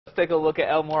Let's take a look at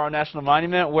El Morro National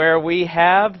Monument, where we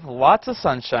have lots of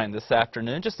sunshine this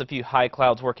afternoon. Just a few high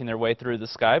clouds working their way through the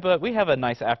sky, but we have a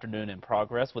nice afternoon in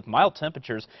progress with mild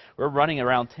temperatures. We're running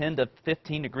around 10 to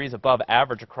 15 degrees above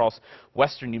average across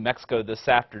western New Mexico this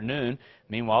afternoon.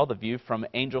 Meanwhile, the view from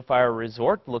Angel Fire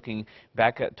Resort looking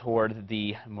back toward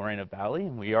the Moreno Valley,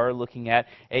 and we are looking at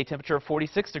a temperature of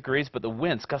 46 degrees, but the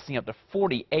winds gusting up to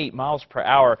 48 miles per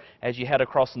hour as you head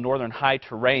across northern high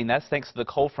terrain. That's thanks to the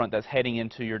cold front that's heading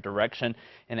into your direction.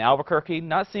 In Albuquerque,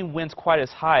 not seeing winds quite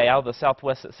as high out of the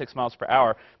southwest at 6 miles per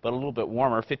hour, but a little bit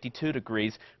warmer, 52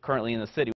 degrees currently in the city.